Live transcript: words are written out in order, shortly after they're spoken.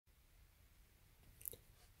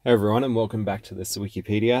Hey everyone, and welcome back to the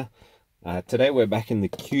Sawickipedia. Today we're back in the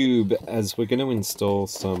Cube as we're going to install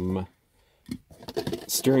some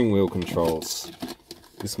steering wheel controls.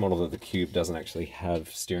 This model of the Cube doesn't actually have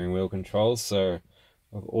steering wheel controls, so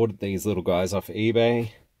I've ordered these little guys off eBay,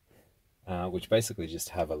 which basically just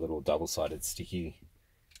have a little double-sided sticky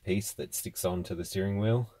piece that sticks onto the steering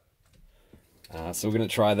wheel. So we're going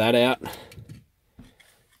to try that out.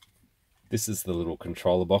 This is the little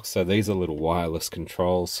controller box, so these are little wireless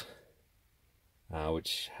controls,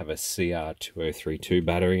 which have a CR2032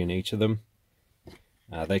 battery in each of them.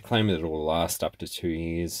 They claim that it will last up to 2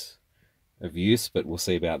 years of use, but we'll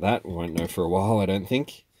see about that. We won't know for a while, I don't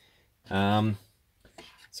think. So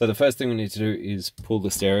the first thing we need to do is pull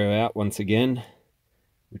the stereo out once again,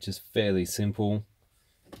 which is fairly simple.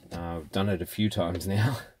 I've done it a few times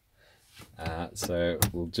now. So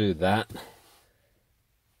we'll do that.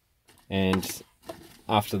 And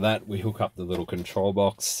after that, we hook up the little control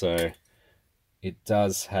box. So it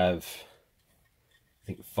does have, I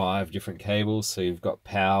think, 5 different cables. So you've got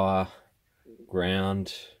power,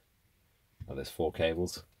 ground, there's 4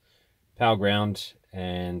 cables. Power, ground,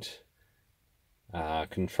 and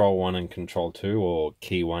control 1 and control 2, or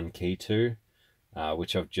key 1, key 2,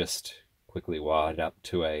 which I've just quickly wired up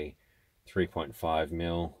to a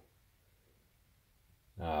 3.5mm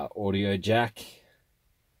audio jack.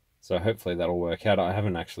 So hopefully that'll work out. I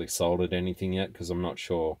haven't actually soldered anything yet because I'm not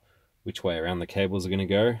sure which way around the cables are going to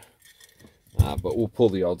go. But we'll pull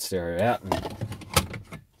the old stereo out and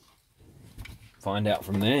find out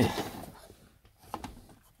from there.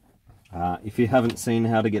 If you haven't seen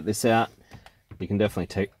how to get this out, you can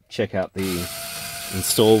definitely check out the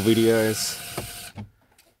install videos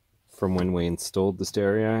from when we installed the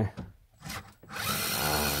stereo.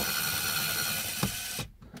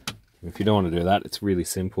 If you don't want to do that, it's really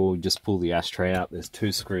simple. You just pull the ashtray out. There's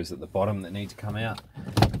 2 screws at the bottom that need to come out,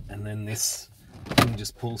 and then this thing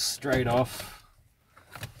just pulls straight off,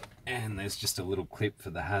 and there's just a little clip for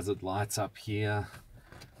the hazard lights up here,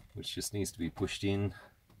 which just needs to be pushed in.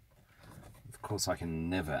 Of course, I can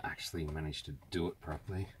never actually manage to do it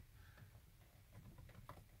properly.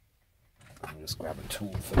 I'll just grab a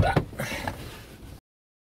tool for that.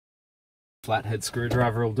 Flathead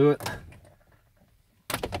screwdriver will do it.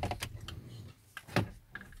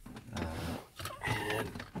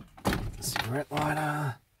 Cigarette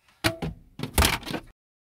lighter.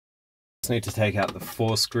 Just need to take out the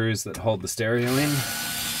 4 screws that hold the stereo in.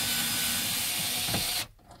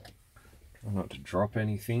 Try not to drop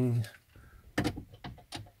anything.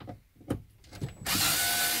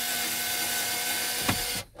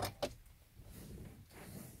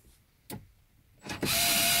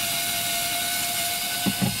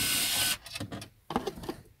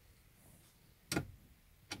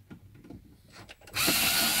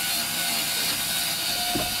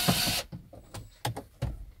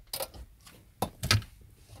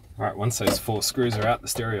 Alright, once those 4 screws are out, the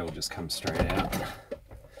stereo will just come straight out.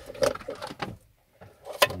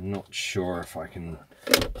 I'm not sure if I can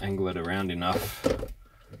angle it around enough.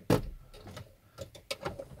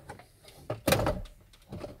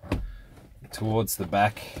 Towards the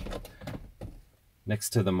back,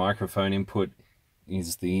 next to the microphone input,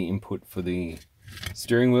 is the input for the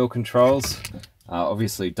steering wheel controls.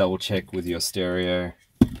 Obviously double check with your stereo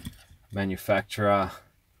manufacturer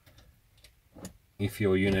if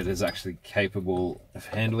your unit is actually capable of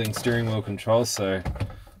handling steering wheel controls, so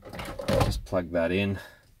just plug that in.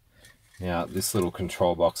 Now this little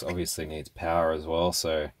control box obviously needs power as well,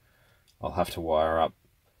 so I'll have to wire up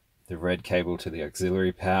the red cable to the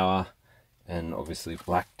auxiliary power and obviously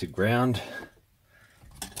black to ground.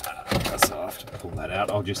 So I'll have to pull that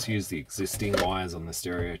out. I'll just use the existing wires on the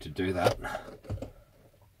stereo to do that.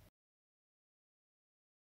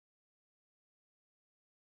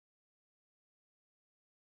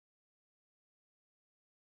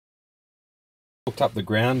 Hooked up the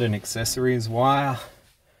ground and accessories wire,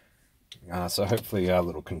 so hopefully our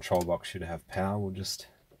little control box should have power. We'll just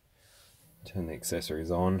turn the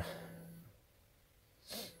accessories on.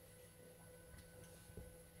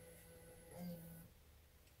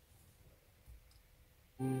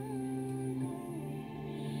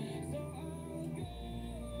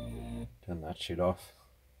 Turn that shit off.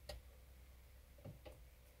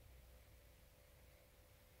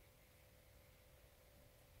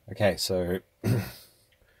 Okay, so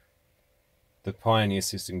the Pioneer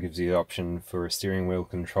system gives you the option for a steering wheel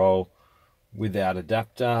control without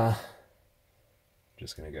adapter.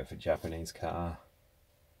 Just going to go for Japanese car.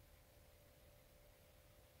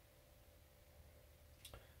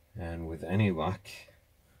 And with any luck,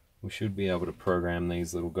 we should be able to program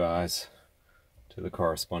these little guys to the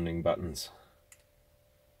corresponding buttons.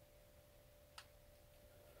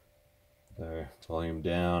 So volume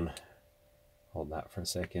down, hold that for a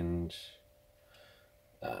second,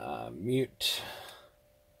 mute,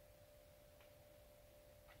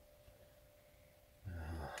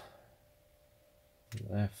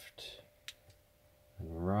 left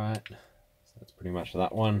and right, so that's pretty much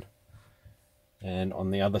that one. And on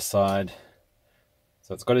the other side,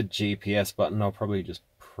 so it's got a GPS button. I'll probably just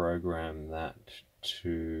program that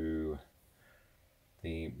to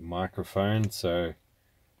the microphone, so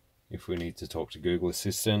if we need to talk to Google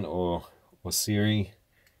Assistant or Siri,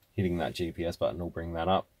 hitting that GPS button will bring that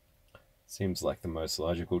up. Seems like the most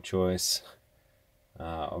logical choice.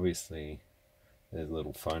 Obviously there's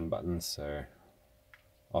little phone buttons, so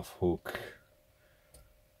off hook,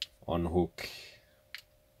 on hook,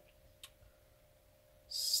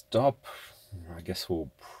 stop. I guess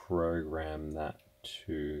we'll program that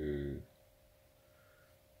to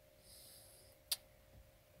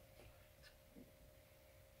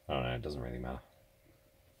I don't know, it doesn't really matter.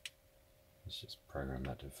 Let's just program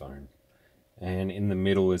that to phone. And in the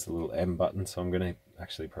middle is a little M button, so I'm going to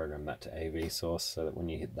actually program that to AV source so that when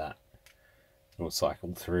you hit that, it will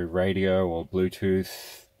cycle through radio or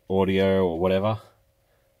Bluetooth audio or whatever.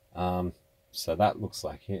 So that looks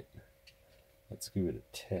like it. Let's give it a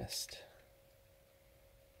test.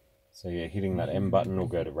 So yeah, hitting that M button will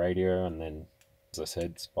go to radio, and then, as I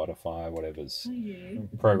said, Spotify, whatever's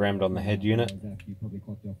programmed on the head unit.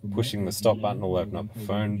 Pushing the stop button will open up a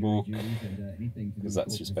phone book, because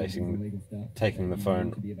that's just basically taking the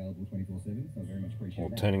phone or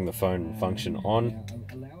turning the phone function on.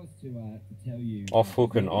 Off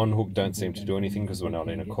hook and on hook don't seem to do anything because we're not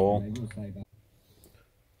in a call.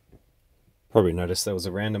 Probably noticed there was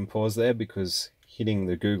a random pause there because hitting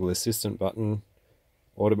the Google Assistant button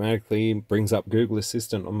automatically brings up Google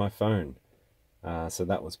Assistant on my phone. So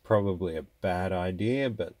that was probably a bad idea,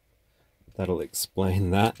 but that'll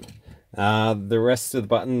explain that. The rest of the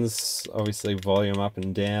buttons, obviously volume up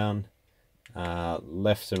and down,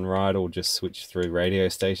 left and right will just switch through radio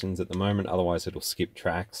stations at the moment, otherwise it'll skip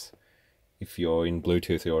tracks if you're in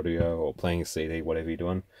Bluetooth audio or playing a CD, whatever you're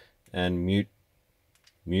doing, and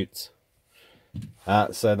mutes.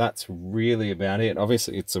 So that's really about it.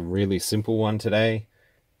 Obviously it's a really simple one today.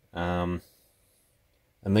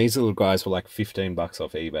 And these little guys were like 15 bucks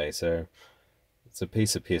off eBay, so it's a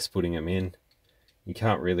piece of piss putting them in. You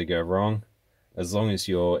can't really go wrong, as long as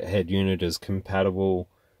your head unit is compatible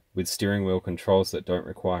with steering wheel controls that don't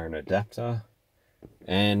require an adapter.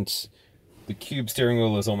 And the Cube steering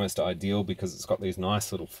wheel is almost ideal because it's got these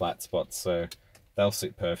nice little flat spots, so they'll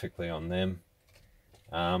sit perfectly on them.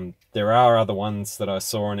 There are other ones that I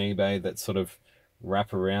saw on eBay that sort of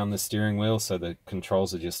wrap around the steering wheel so the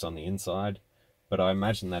controls are just on the inside, but I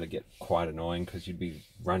imagine that'd get quite annoying because you'd be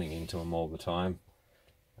running into them all the time.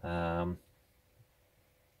 So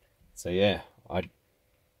yeah, I'd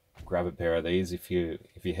grab a pair of these if your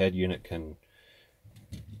head unit can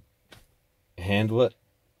handle it.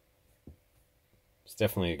 It's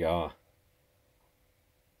definitely a goer.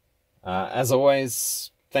 As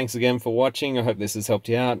always, thanks again for watching. I hope this has helped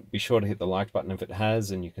you out. Be sure to hit the like button if it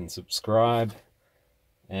has, and you can subscribe.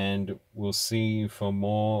 And we'll see you for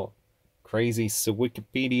more crazy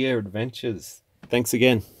Sawickipedia adventures. Thanks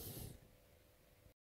again.